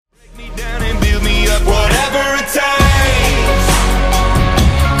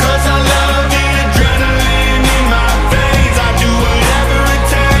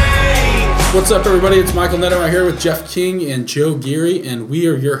What's up, everybody? It's Michael Netto here with Jeff King and Joe Geary, and we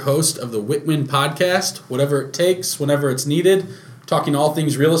are your host of the WITWIN podcast, whatever it takes, whenever it's needed, talking all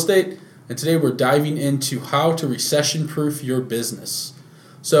things real estate. And today we're diving into how to recession-proof your business.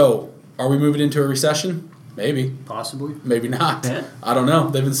 So, are we moving into a recession? Maybe. Possibly. Maybe not. Yeah. I don't know.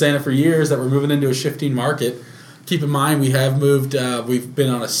 They've been saying it for years that we're moving into a shifting market. Keep in mind, we have moved, we've been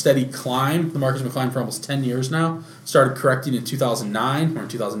on a steady climb. The market's been climbing for almost 10 years now. Started correcting in 2009 or in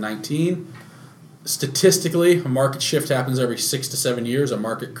 2019. Statistically, a market shift happens every 6 to 7 years, a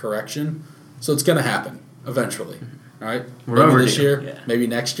market correction. So it's going to happen eventually. All right? Maybe this year, maybe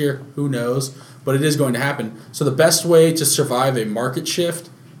next year, who knows? But it is going to happen. So the best way to survive a market shift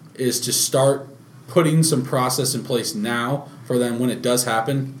is to start putting some process in place now for then when it does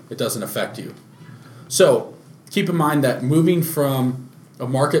happen, it doesn't affect you. So keep in mind that moving from a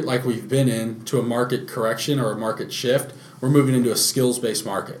market like we've been in to a market correction or a market shift, we're moving into a skills-based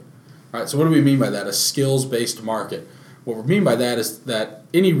market. All right, so what do we mean by that? A skills-based market. What we mean by that is that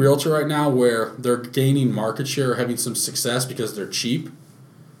any realtor right now where they're gaining market share or having some success because they're cheap,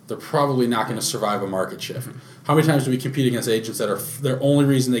 they're probably not going to survive a market shift. How many times do we compete against agents that are their only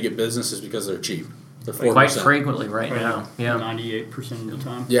reason they get business is because they're cheap? They're 4%. Quite frequently right now. Yeah. 98% of the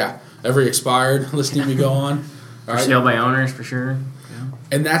time. Yeah. Every expired listing we go on. All right. Sale by owners for sure. Yeah.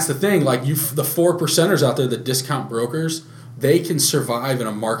 And that's the thing. Like the 4%ers out there, the discount brokers, they can survive in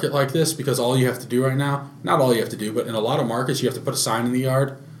a market like this because all you have to do right now, not all you have to do, but in a lot of markets you have to put a sign in the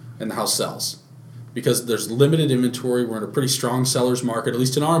yard and the house sells. Because there's limited inventory. We're in a pretty strong seller's market, at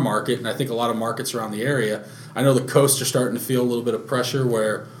least in our market, and I think a lot of markets around the area. I know the coasts are starting to feel a little bit of pressure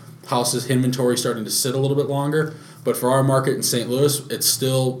where houses inventory starting to sit a little bit longer. But for our market in St. Louis, it's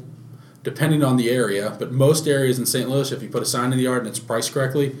still depending on the area. But most areas in St. Louis, if you put a sign in the yard and it's priced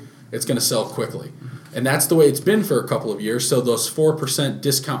correctly, it's going to sell quickly. And that's the way it's been for a couple of years. So those 4%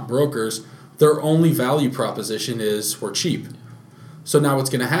 discount brokers, their only value proposition is we're cheap. So now what's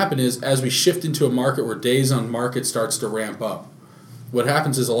going to happen is as we shift into a market where days on market starts to ramp up, what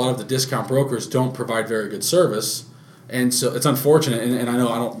happens is a lot of the discount brokers don't provide very good service. And so it's unfortunate, and I know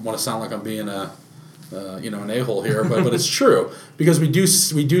I don't want to sound like I'm being an a-hole here, but it's true because we do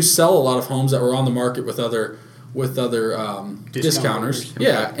sell a lot of homes that were on the market with other discounters.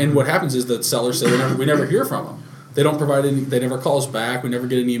 Yeah, and what happens is that sellers say we never hear from them. They don't provide any. They never call us back. We never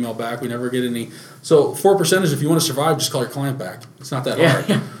get an email back. We never get any. So 4%ers, if you want to survive, just call your client back. It's not that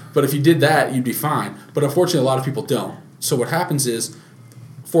hard. But if you did that, you'd be fine. But unfortunately, a lot of people don't. So what happens is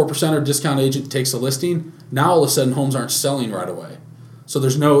 4%er discount agent takes a listing. Now all of a sudden, homes aren't selling right away. So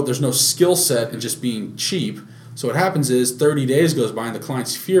there's no skill set in just being cheap. So what happens is 30 days goes by and the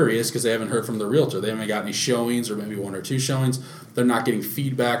client's furious because they haven't heard from the realtor. They haven't got any showings or maybe 1 or 2 showings. They're not getting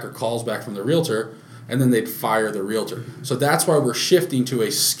feedback or calls back from the realtor, and then they'd fire the realtor. So that's why we're shifting to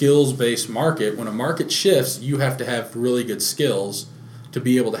a skills-based market. When a market shifts, you have to have really good skills to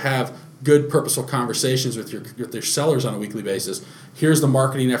be able to have good, purposeful conversations with your sellers on a weekly basis. Here's the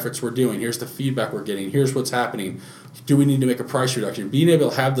marketing efforts we're doing. Here's the feedback we're getting. Here's what's happening. Do we need to make a price reduction? Being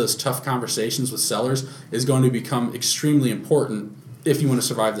able to have those tough conversations with sellers is going to become extremely important if you want to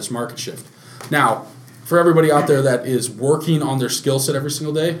survive this market shift. Now, for everybody out there that is working on their skill set every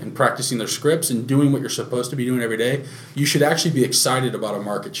single day and practicing their scripts and doing what you're supposed to be doing every day, you should actually be excited about a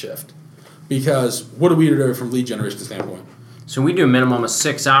market shift. Because what do we do from lead generation standpoint? So we do a minimum of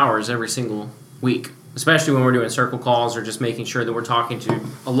 6 hours every single week, especially when we're doing circle calls or just making sure that we're talking to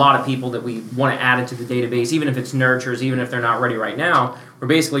a lot of people that we want to add into the database, even if it's nurtures, even if they're not ready right now. We're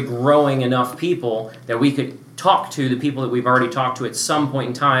basically growing enough people that we could talk to the people that we've already talked to at some point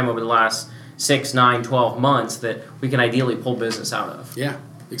in time over the last 6, 9, 12 months that we can ideally pull business out of. Yeah,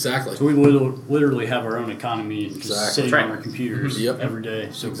 exactly. So we literally have our own economy just sitting on our computers every day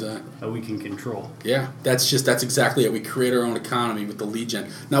that we can control. Yeah, that's exactly it. We create our own economy with the lead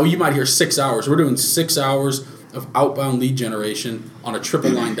gen. Now, you might hear 6 hours. We're doing 6 hours of outbound lead generation on a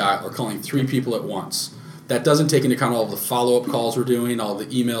triple line dial. We're calling 3 people at once. That doesn't take into account all of the follow-up calls we're doing, all the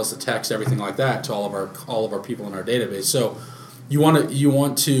emails, the text, everything like that to all of our people in our database. So you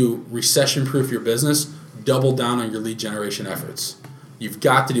want to recession-proof your business, double down on your lead generation efforts. You've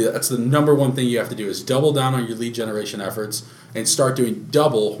got to do that. That's the number one thing you have to do is double down on your lead generation efforts and start doing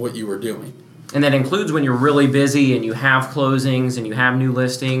double what you were doing. And that includes when you're really busy and you have closings and you have new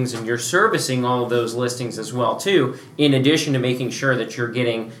listings and you're servicing all of those listings as well too, in addition to making sure that you're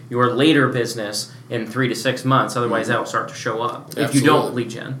getting your later business in 3 to 6 months. Otherwise, that will start to show up if you don't lead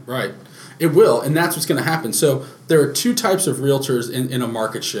gen. Right. It will, and that's what's going to happen. So there are two types of realtors in a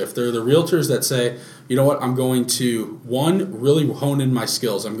market shift. There are the realtors that say, you know what, I'm going to, one, really hone in my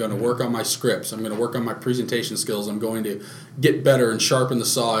skills. I'm going to work on my scripts. I'm going to work on my presentation skills. I'm going to get better and sharpen the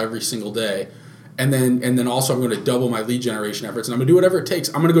saw every single day. And then also I'm going to double my lead generation efforts, and I'm going to do whatever it takes.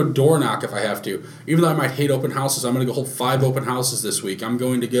 I'm going to go door knock if I have to. Even though I might hate open houses, I'm going to go hold 5 open houses this week. I'm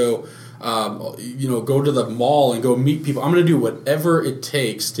going to go go to the mall and go meet people. I'm going to do whatever it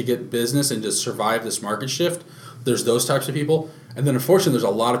takes to get business and to survive this market shift. There's those types of people. And then unfortunately there's a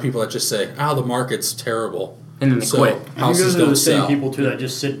lot of people that just say, the market's terrible. And then they quit. Houses don't sell. The same people too that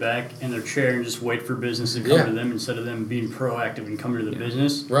just sit back in their chair and just wait for business to come to them instead of them being proactive and coming to the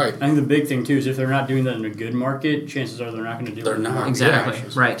business. Right. I think the big thing too is if they're not doing that in a good market, chances are they're not going to do it. They're not. Exactly. Yeah.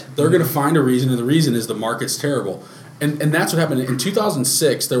 Right. They're going to find a reason, and the reason is the market's terrible. And that's what happened. In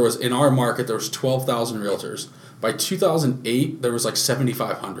 2006, in our market, there was 12,000 realtors. By 2008, there was like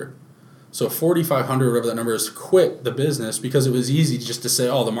 7,500. So 4,500, whatever that number is, quit the business because it was easy just to say,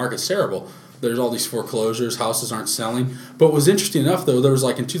 the market's terrible. There's all these foreclosures, houses aren't selling. But what was interesting enough, though, there was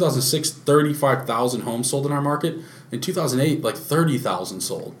in 2006, 35,000 homes sold in our market. In 2008, 30,000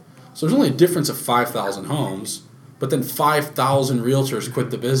 sold. So there's only a difference of 5,000 homes, but then 5,000 realtors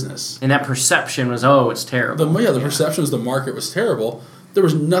quit the business. And that perception was, it's terrible. The perception was the market was terrible. There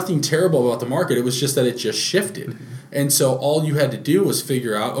was nothing terrible about the market. It was just that it just shifted. Mm-hmm. And so all you had to do was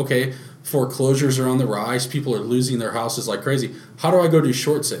figure out, okay, foreclosures are on the rise. People are losing their houses like crazy. How do I go do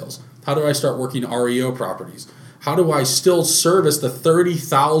short sales? How do I start working REO properties? How do I still service the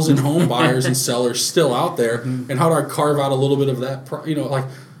 30,000 home buyers and sellers still out there? And how do I carve out a little bit of that?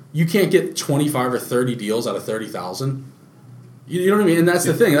 You can't get 25 or 30 deals out of 30,000. You know what I mean? And that's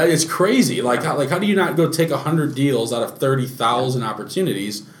the thing. It's crazy. How do you not go take 100 deals out of 30,000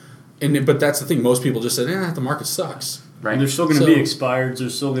 opportunities? But that's the thing. Most people just say, the market sucks. Right. And there's still going to be expireds.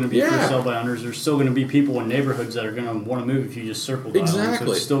 There's still going to be for sale by owners. There's still going to be people in neighborhoods that are going to want to move if you just circle by them.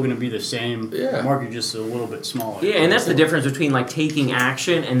 So it's still going to be the same market, just a little bit smaller. Yeah, and that's the difference between taking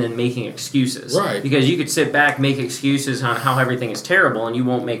action and then making excuses. Right. Because you could sit back, make excuses on how everything is terrible, and you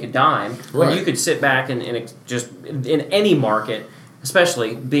won't make a dime. Right. Or you could sit back and just in any market,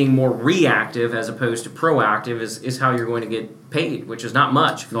 especially being more reactive as opposed to proactive, is how you're going to get paid, which is not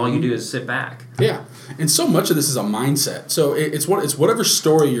much if all you do is sit back. Yeah, and so much of this is a mindset. So it's whatever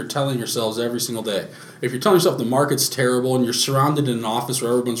story you're telling yourselves every single day. If you're telling yourself the market's terrible and you're surrounded in an office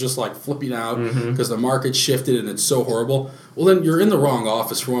where everyone's just flipping out because the market shifted and it's so horrible, well then you're in the wrong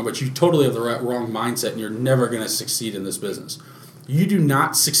office for one, but you totally have the wrong mindset and you're never going to succeed in this business. You do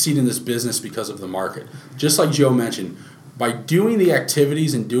not succeed in this business because of the market. Just like Joe mentioned, by doing the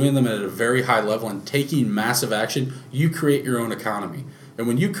activities and doing them at a very high level and taking massive action, you create your own economy. And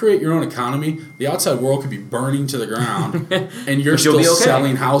when you create your own economy, the outside world could be burning to the ground and you're still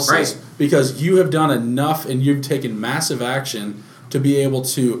selling houses because you have done enough and you've taken massive action to be able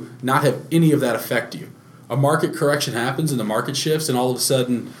to not have any of that affect you. A market correction happens and the market shifts and all of a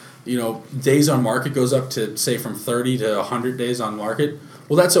sudden, days on market goes up to, say, from 30 to 100 days on market.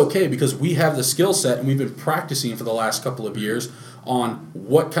 Well, that's okay because we have the skill set and we've been practicing for the last couple of years on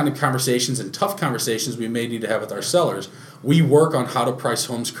what kind of conversations and tough conversations we may need to have with our sellers. We work on how to price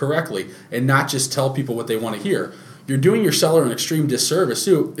homes correctly and not just tell people what they want to hear. You're doing your seller an extreme disservice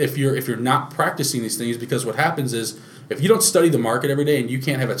too if you're not practicing these things, because what happens is if you don't study the market every day and you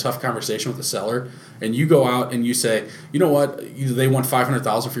can't have a tough conversation with the seller and you go out and you say, you know what, they want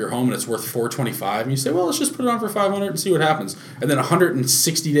 $500,000 for your home and it's worth $425,000, and you say, well, let's just put it on for $500,000 and see what happens. And then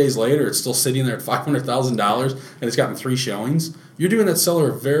 160 days later, it's still sitting there at $500,000 and it's gotten 3 showings. You're doing that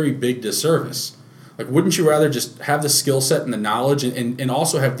seller a very big disservice. Wouldn't you rather just have the skill set and the knowledge and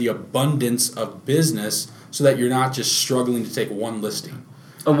also have the abundance of business so that you're not just struggling to take one listing?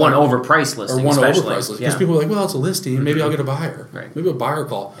 Or one overpriced listing, or one especially. Overpriced listing. Because people are like, well, it's a listing. Maybe I'll get a buyer. Right. Maybe a buyer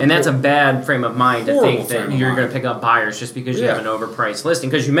call. And that's a bad frame of mind to think that you're going to pick up buyers just because you have an overpriced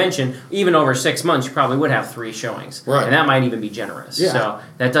listing. Because you mentioned even over 6 months, you probably would have 3 showings. Right. And that might even be generous. Yeah. So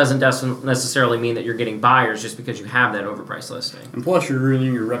that doesn't necessarily mean that you're getting buyers just because you have that overpriced listing. And plus, you're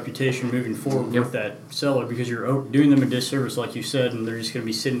ruining your reputation moving forward with that seller because you're doing them a disservice, like you said, and they're just going to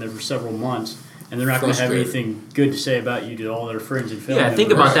be sitting there for several months. And they're not going to have anything good to say about you to all their friends and family. Yeah, think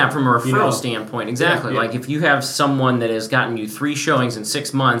about that from a referral standpoint. Exactly. Yeah. If you have someone that has gotten you 3 showings in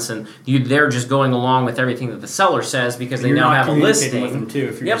 6 months and they're just going along with everything that the seller says because they now have a listing. With them too.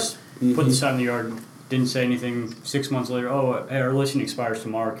 If you're just putting this out in the yard, didn't say anything, 6 months later, hey, our listing expires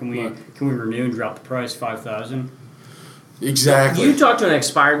tomorrow. Can we renew and drop the price $5,000? Exactly. You talked to an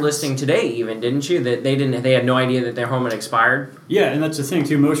expired listing today, even, didn't you? That they had no idea that their home had expired. Yeah, and that's the thing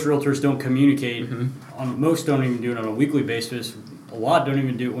too. Most realtors don't communicate. Most don't even do it on a weekly basis. a lot don't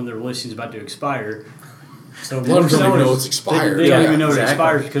even do it when their listing's about to expire. So a lot of them don't even know it's expired. They don't even know it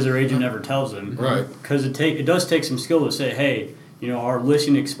expires because their agent never tells them. Right. Because it does take some skill to say, hey, our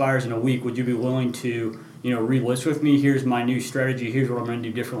listing expires in a week. Would you be willing to, relist with me? Here's my new strategy. Here's what I'm going to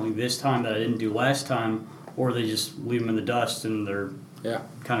do differently this time that I didn't do last time. Or they just leave them in the dust and they're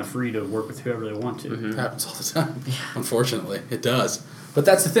kind of free to work with whoever they want to. Mm-hmm. It happens all the time. Unfortunately, it does. But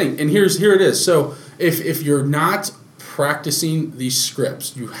that's the thing. And here it is. So if you're not practicing these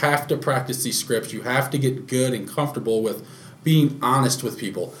scripts, you have to practice these scripts. You have to get good and comfortable with being honest with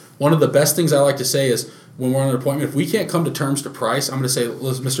people. One of the best things I like to say is when we're on an appointment, if we can't come to terms to price, I'm going to say,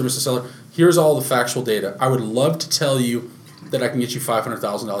 listen, Mr. and Mrs. Seller, here's all the factual data. I would love to tell you that I can get you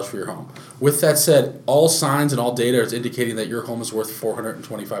 $500,000 for your home. With that said, all signs and all data is indicating that your home is worth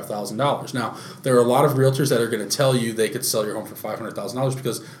 $425,000. Now, there are a lot of realtors that are going to tell you they could sell your home for $500,000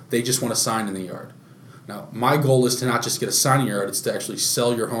 because they just want a sign in the yard. Now, my goal is to not just get a sign in your yard, it's to actually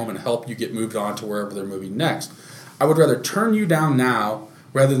sell your home and help you get moved on to wherever they're moving next. I would rather turn you down now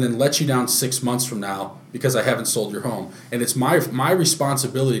rather than let you down 6 months from now because I haven't sold your home. And it's my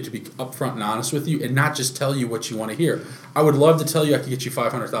responsibility to be upfront and honest with you and not just tell you what you want to hear. I would love to tell you I could get you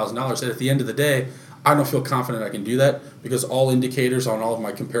 $500,000, and at the end of the day, I don't feel confident I can do that because all indicators on all of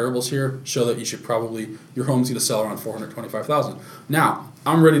my comparables here show that your home's going to sell around $425,000. Now,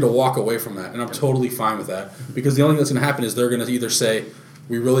 I'm ready to walk away from that, and I'm totally fine with that because the only thing that's going to happen is they're going to either say,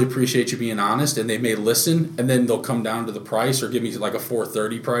 we really appreciate you being honest, and they may listen, and then they'll come down to the price or give me like a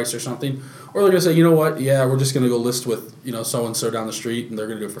 $430 price or something. Or they're going to say, you know what, yeah, we're just going to go list with, so-and-so down the street, and they're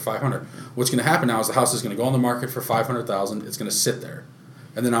going to do it for $500. What's going to happen now is the house is going to go on the market for $500,000. It's going to sit there.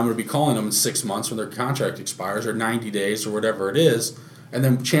 And then I'm going to be calling them in 6 months when their contract expires or 90 days or whatever it is. And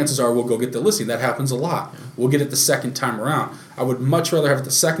then chances are we'll go get the listing. That happens a lot. We'll get it the second time around. I would much rather have it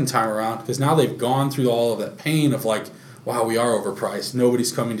the second time around because now they've gone through all of that pain of like, wow, we are overpriced.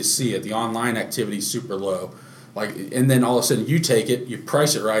 Nobody's coming to see it. The online activity is super low. And then all of a sudden you take it, you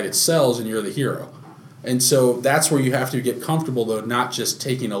price it right, it sells, and you're the hero. And so that's where you have to get comfortable, though, not just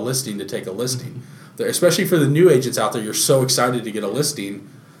taking a listing to take a listing. Especially for the new agents out there, you're so excited to get a listing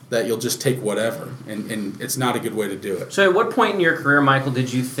that you'll just take whatever, and it's not a good way to do it. So at what point in your career, Michael,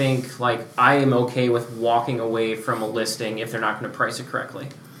 did you think, I am okay with walking away from a listing if they're not going to price it correctly?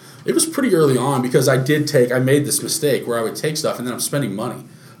 It was pretty early on because I made this mistake where I would take stuff and then I'm spending money.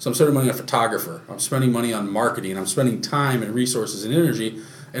 So I'm spending money on a photographer. I'm spending money on marketing. I'm spending time and resources and energy.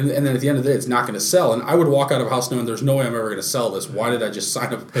 And then at the end of the day, it's not going to sell. And I would walk out of a house knowing there's no way I'm ever going to sell this. Why did I just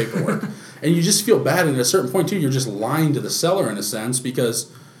sign up paperwork? And you just feel bad. And at a certain point, too, you're just lying to the seller in a sense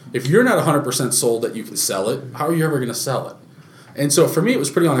because if you're not 100% sold that you can sell it, how are you ever going to sell it? And so for me, it was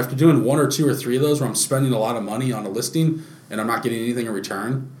pretty on. After doing 1 or 2 or 3 of those where I'm spending a lot of money on a listing and I'm not getting anything in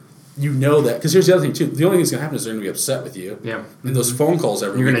return, you know that. Because here's the other thing, too. The only thing that's going to happen is they're going to be upset with you. Yeah. And those phone calls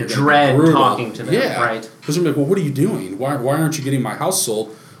every week. You're going to dread talking to them, right? Because they're like, well, what are you doing? Why aren't you getting my house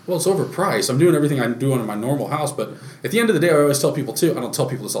sold? Well, it's overpriced. I'm doing everything I'm doing in my normal house. But at the end of the day, I always tell people, too, I don't tell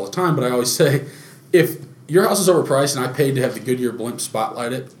people this all the time, but I always say, if your house is overpriced and I paid to have the Goodyear blimp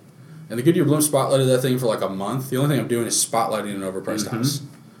spotlight it, and the Goodyear blimp spotlighted that thing for like a month, the only thing I'm doing is spotlighting an overpriced house.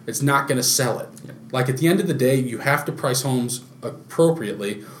 It's not going to sell it. Yeah. Like at the end of the day, you have to price homes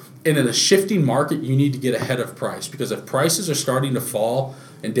appropriately. And in a shifting market, you need to get ahead of price because if prices are starting to fall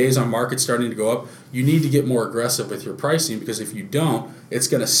and days on market starting to go up, you need to get more aggressive with your pricing because if you don't, it's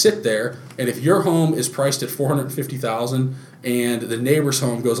going to sit there. And if your home is priced at $450,000 and the neighbor's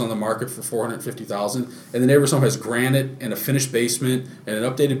home goes on the market for $450,000 and the neighbor's home has granite and a finished basement and an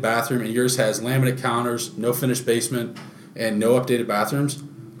updated bathroom and yours has laminate counters, no finished basement, and no updated bathrooms,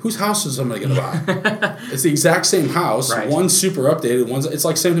 whose house is somebody going to buy? It's the exact same house. Right. One's super updated. It's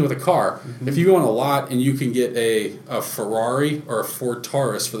like same thing with a car. Mm-hmm. If you go on a lot and you can get a Ferrari or a Ford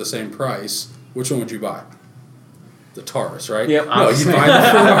Taurus for the same price, which one would you buy? The Taurus, right? Yep. No, you buy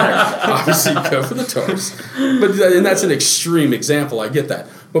the Ferrari. Obviously, you go for the Taurus. And that's an extreme example. I get that.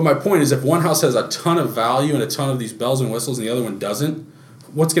 But my point is if one house has a ton of value and a ton of these bells and whistles and the other one doesn't,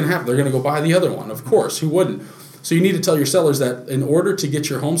 what's going to happen? They're going to go buy the other one. Of course. Who wouldn't? So you need to tell your sellers that in order to get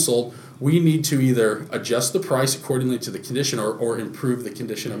your home sold, we need to either adjust the price accordingly to the condition or improve the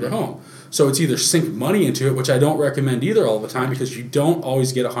condition of your home. So it's either sink money into it, which I don't recommend either all the time because you don't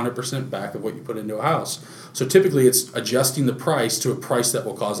always get 100% back of what you put into a house. So typically it's adjusting the price to a price that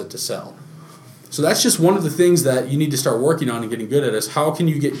will cause it to sell. So that's just one of the things that you need to start working on and getting good at is how can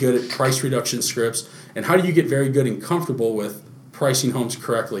you get good at price reduction scripts and how do you get very good and comfortable with pricing homes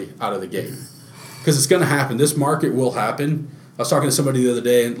correctly out of the gate? Because it's going to happen. This market will happen. I was talking to somebody the other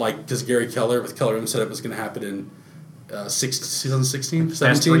day, and because Gary Keller with Keller Williams said it was going to happen 2016, 17?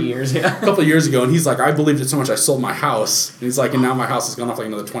 Past 3 years, yeah. A couple of years ago, and he's like, I believed it so much I sold my house. And he's like, and now my house has gone up like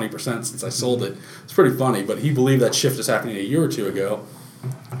another 20% since I sold it. It's pretty funny, but he believed that shift is happening a year or two ago.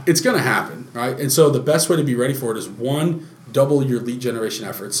 It's going to happen, right? And so the best way to be ready for it is, one, double your lead generation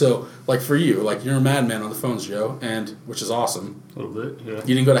efforts. So, like for you, like you're a madman on the phones, Joe, and which is awesome. A little bit, yeah.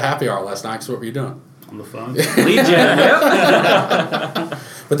 You didn't go to happy hour last night, so what were you doing? On the phone. Lead gen, yep.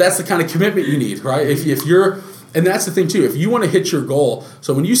 But that's the kind of commitment you need, right? If you're, and that's the thing too, if you want to hit your goal,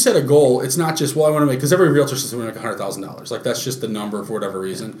 so when you set a goal, it's not just, well, I want to make, because every realtor says we want to make $100,000. Like that's just the number for whatever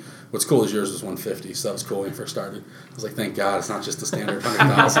reason. What's cool is yours was 150, so that was cool when you first started. I was like, thank God, it's not just the standard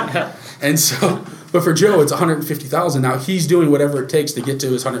 100,000. And so, but for Joe, it's 150,000. Now he's doing whatever it takes to get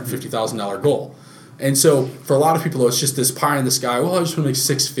to his $150,000 goal. And so for a lot of people, though, it's just this pie in the sky. Well, I just want to make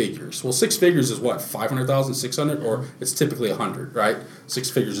six figures. Well, six figures is what, 500,000, 600, or it's typically 100, right? Six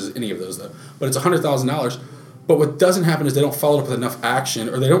figures is any of those though, but it's $100,000. But what doesn't happen is they don't follow it up with enough action,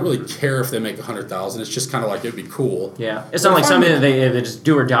 or they don't really care if they make 100,000. It's just kind of like it'd be cool. Yeah, it's not like something that they just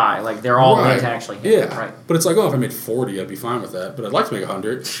do or die. Like they're all in to actually hit. Yeah, Right. But it's like, oh, if I made 40, I'd be fine with that. But I'd like to make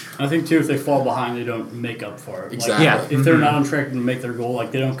 100. I think too, if they fall behind, they don't make up for it. Exactly. Like, if they're not on track to make their goal,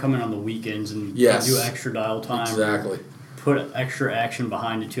 like they don't come in on the weekends and do extra dial time. Exactly. Put extra action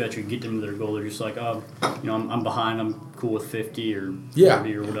behind it to actually get them to their goal. They're just like, oh, I'm behind. I'm cool with 50 or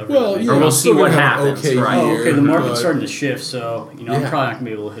 40 or whatever. Well, or we'll see what happens. Okay, right. Okay, the market's starting to shift, so I'm probably not gonna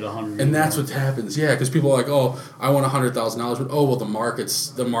be able to hit 100. And that's what happens, because people are like, oh, I want $100,000, but oh, well, the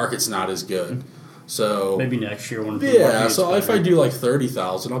market's not as good. So maybe next year when so if I do like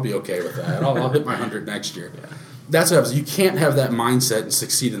 30,000, I'll be okay with that. I'll hit my 100 next year. Yeah. That's what happens. You can't have that mindset and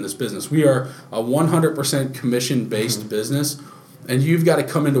succeed in this business. We are a 100% commission-based business, and you've got to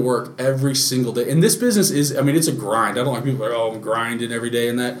come into work every single day. And this business is, it's a grind. I don't like people like, oh, I'm grinding every day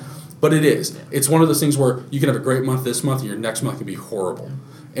and that. But it is. Yeah. It's one of those things where you can have a great month this month, and your next month can be horrible.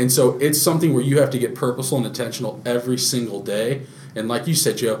 And so it's something where you have to get purposeful and intentional every single day. And like you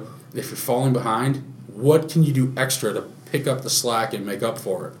said, Joe, if you're falling behind, what can you do extra to pick up the slack and make up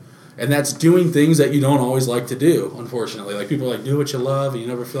for it? And that's doing things that you don't always like to do, unfortunately. Like people are like, do what you love, and you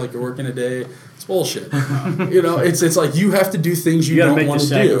never feel like you're working a day. It's bullshit. It's like you have to do things you don't want to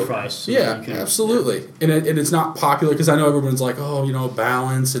do. Yeah, absolutely. And it's not popular because I know everyone's like, oh,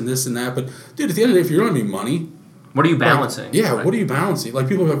 balance and this and that. But dude, at the end of the day, if you don't have any money, what are you balancing? What are you balancing? Like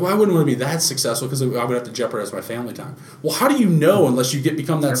people are like, well, I wouldn't want to be that successful because I would have to jeopardize my family time. Well, how do you know unless you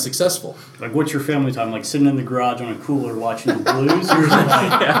become that successful? Like, what's your family time? Like sitting in the garage on a cooler watching the Blues, or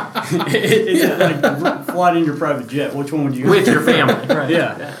is it like flying in your private jet? Which one would you? With your family, right?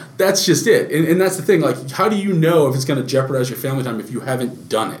 Yeah. That's just it, and that's the thing. Like, how do you know if it's going to jeopardize your family time if you haven't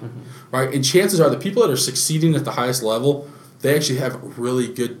done it, right? And chances are the people that are succeeding at the highest level, they actually have really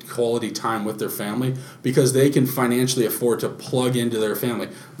good quality time with their family because they can financially afford to plug into their family.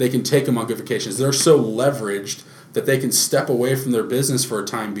 They can take them on good vacations. They're so leveraged that they can step away from their business for a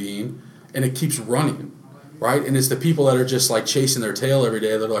time being, and it keeps running, right? And it's the people that are just like chasing their tail every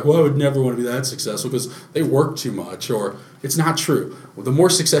day. They're like, well, I would never want to be that successful because they work too much, or it's not true. Well, the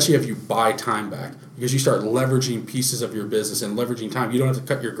more success you have, you buy time back because you start leveraging pieces of your business and leveraging time. You don't have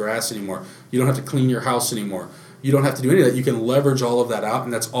to cut your grass anymore. You don't have to clean your house anymore. You don't have to do any of that. You can leverage all of that out,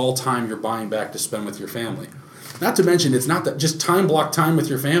 and that's all time you're buying back to spend with your family. Not to mention, it's not that just time block time with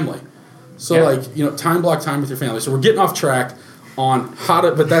your family. So, time block time with your family. So we're getting off track on how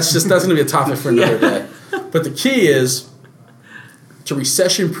to, but that's going to be a topic for another day. But the key is to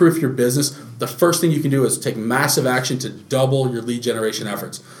recession-proof your business. The first thing you can do is take massive action to double your lead generation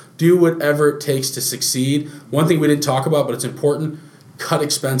efforts. Do whatever it takes to succeed. One thing we didn't talk about, but it's important, cut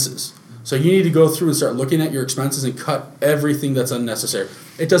expenses. So you need to go through and start looking at your expenses and cut everything that's unnecessary.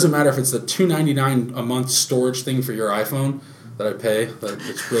 It doesn't matter if it's the $2.99 a month storage thing for your iPhone that I pay. It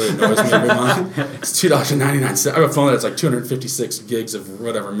really annoys me every month. It's $2.99. I have a phone that's like 256 gigs of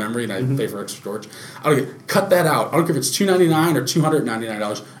whatever memory, and I pay for extra storage. Cut that out. I don't care if it's $2.99 or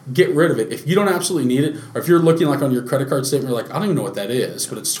 $299. Get rid of it. If you don't absolutely need it, or if you're looking like on your credit card statement, you're like, I don't even know what that is,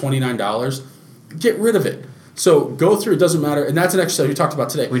 but it's $29. Get rid of it. So go through, it doesn't matter, and that's an exercise we talked about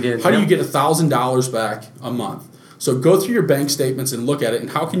today. We did. How do you get $1,000 back a month? So go through your bank statements and look at it,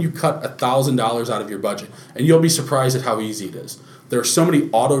 and how can you cut $1,000 out of your budget? And you'll be surprised at how easy it is. There are so many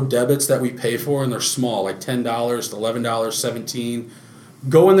auto debits that we pay for, and they're small, like $10, $11, $17.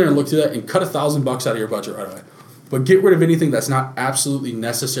 Go in there and look through that and cut $1,000 out of your budget right away. But get rid of anything that's not absolutely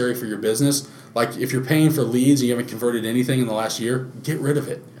necessary for your business. Like if you're paying for leads and you haven't converted anything in the last year, get rid of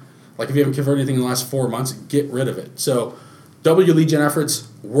it. Like if you haven't converted anything in the last 4 months, get rid of it. So double your lead gen efforts,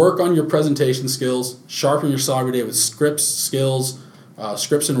 work on your presentation skills, sharpen your salary day with scripts, skills,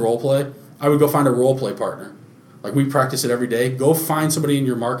 scripts and role play. I would go find a role play partner. Like we practice it every day. Go find somebody in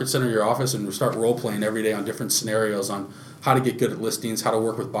your market center, your office, and start role playing every day on different scenarios on how to get good at listings, how to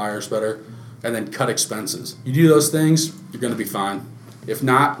work with buyers better, and then cut expenses. You do those things, you're going to be fine. If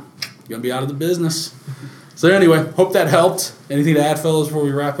not, you're going to be out of the business. So anyway, hope that helped. Anything to add, fellas, before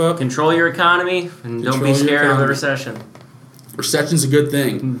we wrap up? Control your economy and don't be scared of the recession. Recession's a good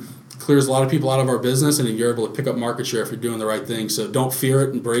thing. Clears a lot of people out of our business, and you're able to pick up market share if you're doing the right thing. So don't fear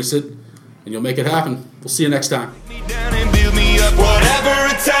it, embrace it, and you'll make it happen. We'll see you next time.